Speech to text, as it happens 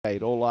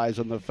28. All eyes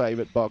on the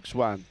favourite, box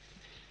 1.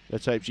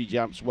 Let's hope she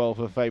jumps well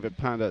for favourite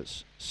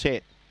punters.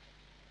 Set.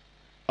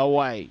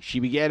 Away.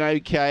 She began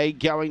okay,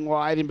 going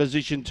wide in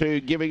position 2.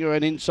 Giving her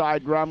an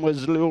inside run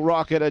was Lil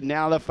Rocket, and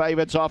now the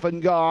favourite's off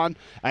and gone.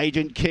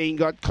 Agent Keen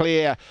got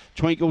clear.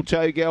 Twinkle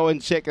Toe Girl in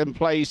second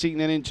placing,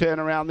 then in turn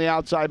around the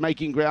outside,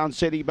 making ground.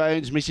 Setty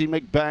Bones, Missy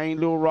McBain,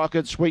 Lil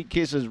Rocket, Sweet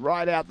Kisses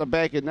right out the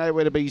back and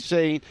nowhere to be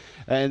seen.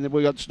 And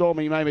we got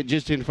Stormy Moment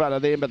just in front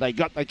of them, but they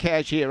got the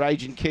cash here.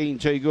 Agent Keen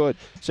too good.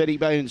 Setty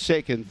Bones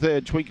second,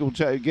 third Twinkle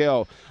Toe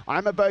Girl.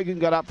 I'm a Bogan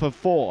got up for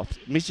fourth.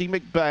 Missy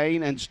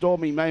McBain and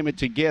Stormy Moment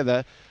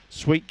together.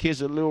 Sweet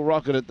Kiss and Lil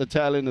Rocket at the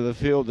tail end of the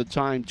field. The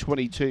time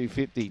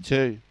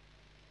 22.52.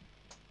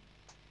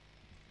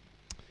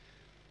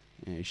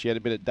 Yeah, she had a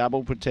bit of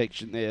double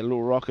protection there.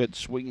 Lil Rocket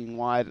swinging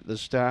wide at the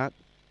start.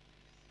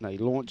 They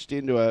launched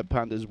into her.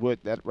 Punters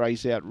worked that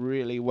race out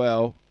really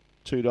well.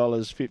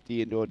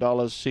 $2.50 into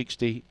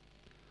 $1.60.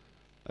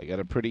 They got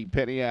a pretty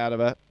penny out of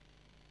her.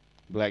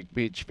 Black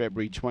Bitch,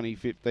 February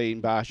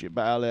 2015. Barsha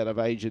Bale out of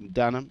Agent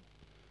Dunham.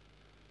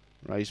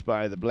 Raced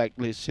by the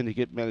Blacklist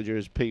Syndicate. Manager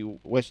is P.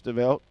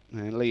 Westervelt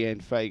and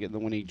Leanne Fagan, the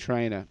winning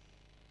trainer.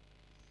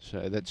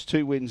 So that's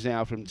 2 wins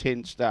now from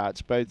 10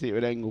 starts, both here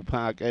at Angle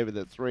Park over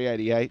the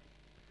 388.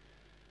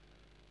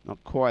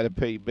 Not quite a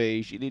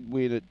PB. She did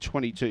win at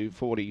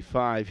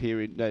 22.45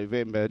 here in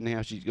November.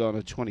 Now she's gone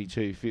to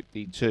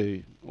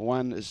 22.52.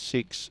 1,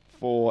 6,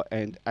 4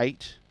 and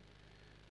 8.